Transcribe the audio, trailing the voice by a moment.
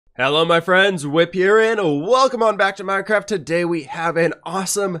Hello my friends, Whip here and welcome on back to Minecraft. Today we have an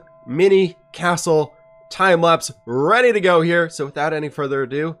awesome mini castle time-lapse ready to go here. So without any further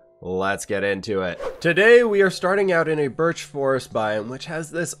ado, let's get into it. Today we are starting out in a birch forest biome which has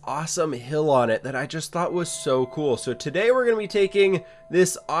this awesome hill on it that I just thought was so cool. So today we're going to be taking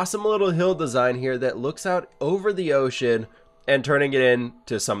this awesome little hill design here that looks out over the ocean and turning it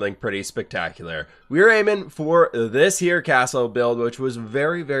into something pretty spectacular. We were aiming for this here castle build, which was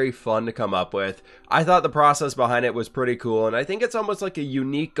very fun to come up with. I thought the process behind it was pretty cool, and I think it's almost like a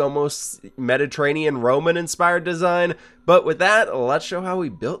unique, almost Mediterranean Roman inspired design. But with that, let's show how we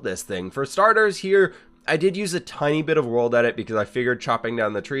built this thing. For starters here, I did use a tiny bit of world edit because I figured chopping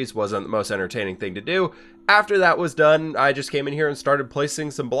down the trees wasn't the most entertaining thing to do. After that was done, I just came in here and started placing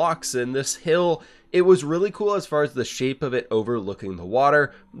some blocks in this hill. It was really cool as far as the shape of it overlooking the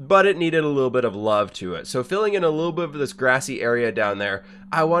water, but it needed a little bit of love to it. So filling in a little bit of this grassy area down there,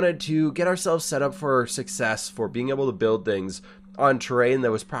 I wanted to get ourselves set up for success, for being able to build things on terrain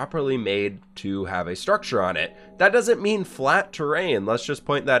that was properly made to have a structure on it. That doesn't mean flat terrain, let's just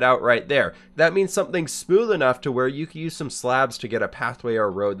point that out right there. That means something smooth enough to where you can use some slabs to get a pathway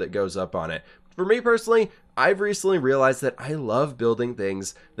or road that goes up on it. For me personally, I've recently realized that I love building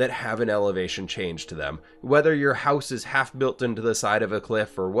things that have an elevation change to them. Whether your house is half built into the side of a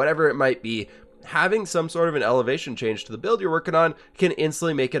cliff or whatever it might be, having some sort of an elevation change to the build you're working on can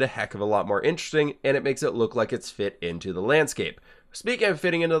instantly make it a heck of a lot more interesting, and it makes it look like it's fit into the landscape. Speaking of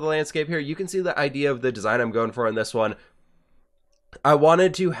fitting into the landscape here, you can see the idea of the design I'm going for in this one. I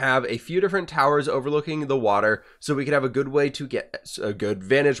wanted to have a few different towers overlooking the water so we could have a good way to get a good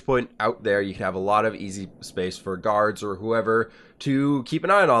vantage point out there. You can have a lot of easy space for guards or whoever to keep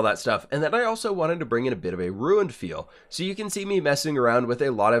an eye on all that stuff. And then I also wanted to bring in a bit of a ruined feel. So you can see me messing around with a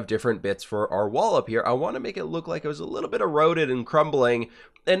lot of different bits for our wall up here. I want to make it look like it was a little bit eroded and crumbling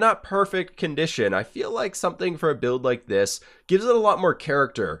and not perfect condition. I feel like something for a build like this gives it a lot more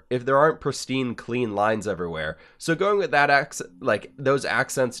character if there aren't pristine, clean lines everywhere. So going with that those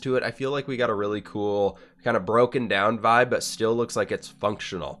accents to it, I feel like we got a really cool kind of broken down vibe, but still looks like it's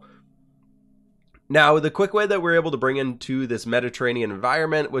functional. Now, the quick way that we're able to bring into this Mediterranean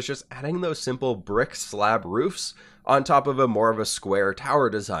environment was just adding those simple brick slab roofs on top of more of a square tower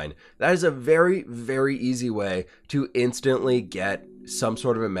design. That is a very easy way to instantly get some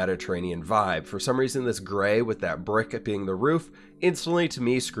sort of a Mediterranean vibe. For some reason, this gray with that brick being the roof instantly to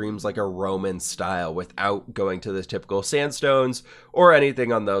me screams like a Roman style without going to the typical sandstones or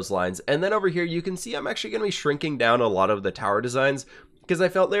anything on those lines. And then over here, you can see I'm actually going to be shrinking down a lot of the tower designs because I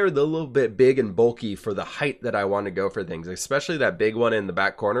felt they were a little bit big and bulky for the height that I want to go for things, especially that big one in the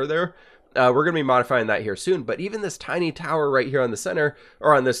back corner there. We're going to be modifying that here soon, but even this tiny tower right here on the center,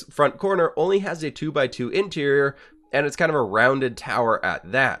 or on this front corner, only has a 2x2 interior, and it's kind of a rounded tower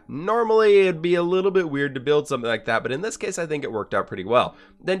at that. Normally, it'd be a little bit weird to build something like that, but in this case, I think it worked out pretty well.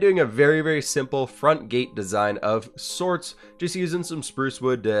 Then doing a very simple front gate design of sorts, just using some spruce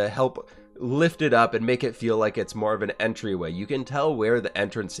wood to help lift it up and make it feel like it's more of an entryway. You can tell where the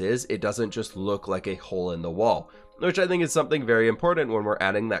entrance is. It doesn't just look like a hole in the wall, which I think is something very important when we're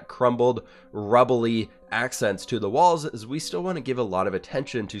adding that crumbled, rubbly accents to the walls, is we still want to give a lot of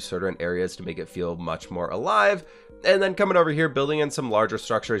attention to certain areas to make it feel much more alive. And then coming over here, building in some larger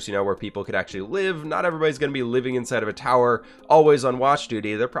structures, you know, where people could actually live. Not everybody's going to be living inside of a tower, always on watch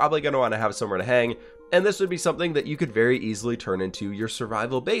duty. They're probably going to want to have somewhere to hang. And this would be something that you could very easily turn into your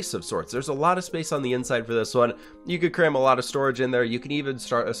survival base of sorts. There's a lot of space on the inside for this one. You could cram a lot of storage in there. You can even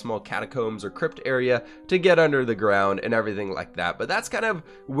start a small catacombs or crypt area to get under the ground and everything like that. But that's kind of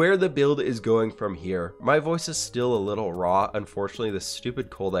where the build is going from here. My voice is still a little raw. Unfortunately, the stupid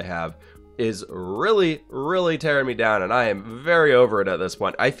cold I have is really tearing me down, and I am very over it at this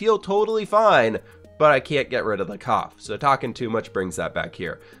point. I feel totally fine, but I can't get rid of the cough. So talking too much brings that back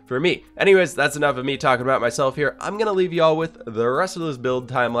here for me. Anyways, that's enough of me talking about myself here. I'm gonna leave y'all with the rest of this build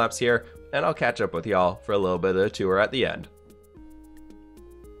time lapse here, and I'll catch up with y'all for a little bit of a tour at the end.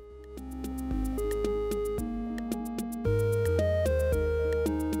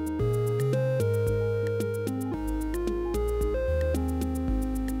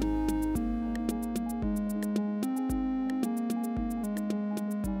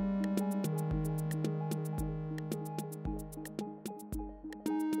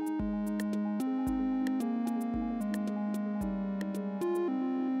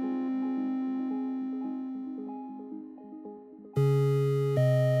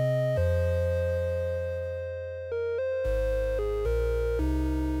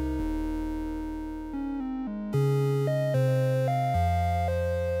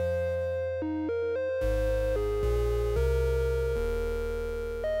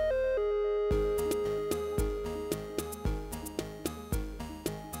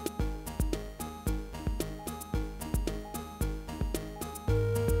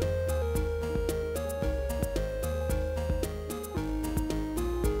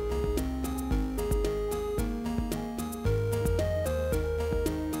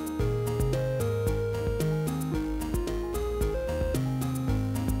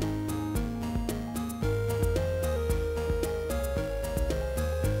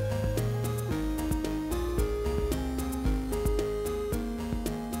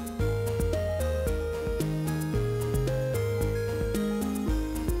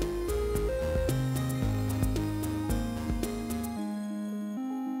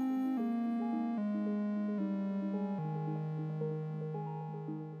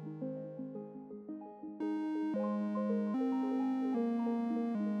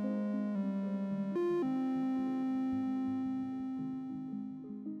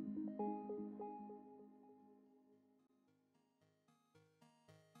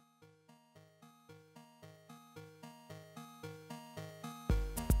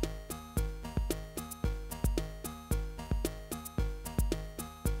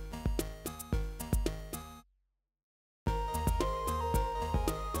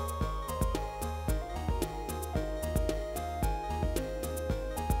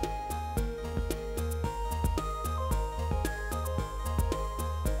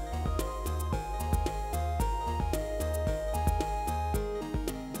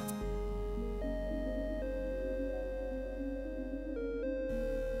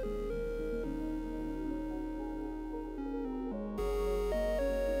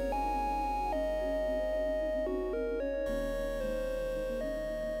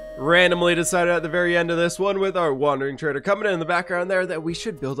 randomly decided at the very end of this one with our wandering trader coming in the background there that we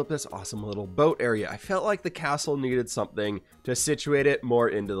should build up this awesome little boat area. I felt like the castle needed something to situate it more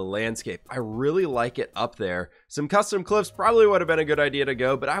into the landscape. I really like it up there. Some custom cliffs probably would have been a good idea to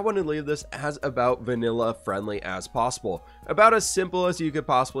go, but I want to leave this as about vanilla friendly as possible. About as simple as you could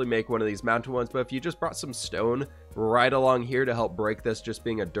possibly make one of these mountain ones, but if you just brought some stone right along here to help break this just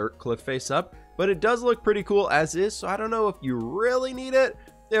being a dirt cliff face up, but it does look pretty cool as is, so I don't know if you really need it.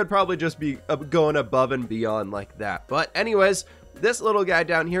 It would probably just be going above and beyond like that. But anyways, this little guy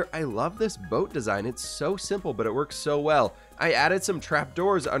down here, I love this boat design. It's so simple, but it works so well. I added some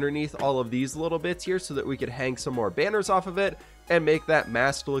trapdoors underneath all of these little bits here so that we could hang some more banners off of it and make that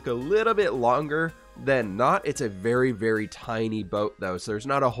mast look a little bit longer than not. It's a very, very tiny boat though, so there's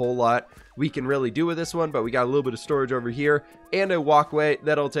not a whole lot we can really do with this one, but we got a little bit of storage over here and a walkway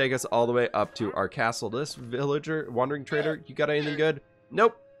that'll take us all the way up to our castle. This villager, wandering trader, you got anything good?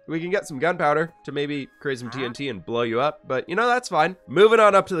 Nope. We can get some gunpowder to maybe create some TNT and blow you up, but you know, that's fine. Moving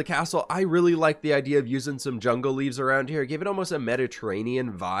on up to the castle, I really like the idea of using some jungle leaves around here. Give it almost a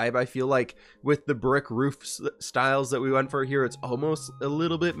Mediterranean vibe. I feel like with the brick roof styles that we went for here, it's almost a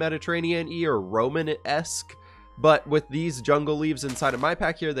little bit Mediterranean-y or Roman-esque. But with these jungle leaves inside of my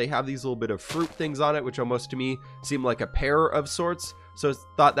pack here, they have these little bit of fruit things on it, which almost to me seem like a pear of sorts. So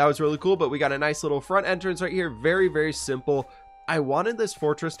thought that was really cool, but we got a nice little front entrance right here. Very, very simple. I wanted this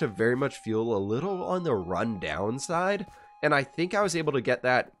fortress to very much feel a little on the rundown side, and I think I was able to get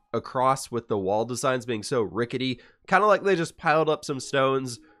that across with the wall designs being so rickety, kind of like they just piled up some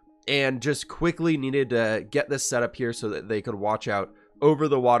stones and just quickly needed to get this set up here so that they could watch out over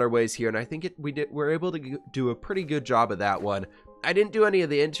the waterways here. And I think we're able to do a pretty good job of that one. I didn't do any of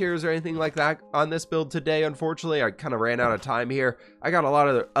the interiors or anything like that on this build today, unfortunately. I kind of ran out of time here. I got a lot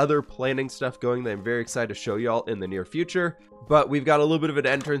of other planning stuff going that I'm very excited to show y'all in the near future. But we've got a little bit of an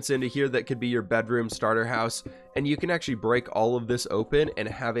entrance into here that could be your bedroom starter house. And you can actually break all of this open and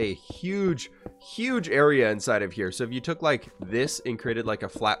have a huge, huge area inside of here. So if you took like this and created like a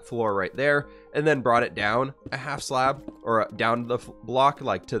flat floor right there, and then brought it down a half slab or down the block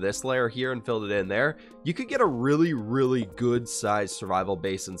like to this layer here and filled it in there, you could get a really, really good sized survival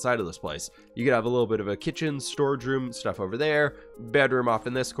base inside of this place. You could have a little bit of a kitchen, storage room, stuff over there, bedroom off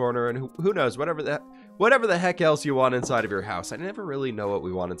in this corner, and who knows, whatever the heck else you want inside of your house. I never really know what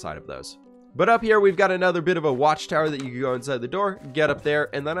we want inside of those. But up here, we've got another bit of a watchtower that you can go inside the door, get up there,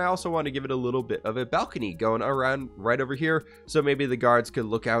 and then I also want to give it a little bit of a balcony going around right over here, so maybe the guards could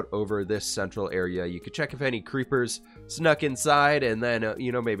look out over this central area. You could check if any creepers snuck inside, and then,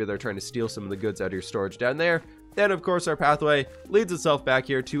 you know, maybe they're trying to steal some of the goods out of your storage down there. And of course, our pathway leads itself back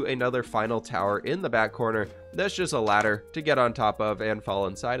here to another final tower in the back corner. That's just a ladder to get on top of and fall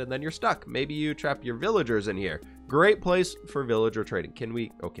inside, and then you're stuck. Maybe you trap your villagers in here. Great place for villager trading. Can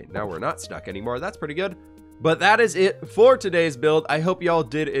we? Okay, now we're not stuck anymore. That's pretty good. But that is it for today's build. I hope y'all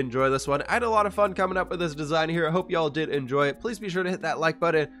did enjoy this one. I had a lot of fun coming up with this design here. I hope y'all did enjoy it. Please be sure to hit that like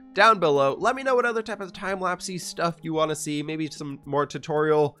button down below. Let me know what other type of time-lapsey stuff you want to see. Maybe some more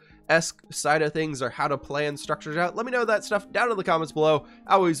tutorial-esque side of things or how to plan structures out. Let me know that stuff down in the comments below.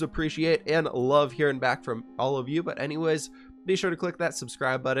 I always appreciate and love hearing back from all of you. But anyways, be sure to click that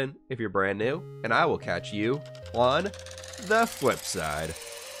subscribe button if you're brand new, and I will catch you on the flip side.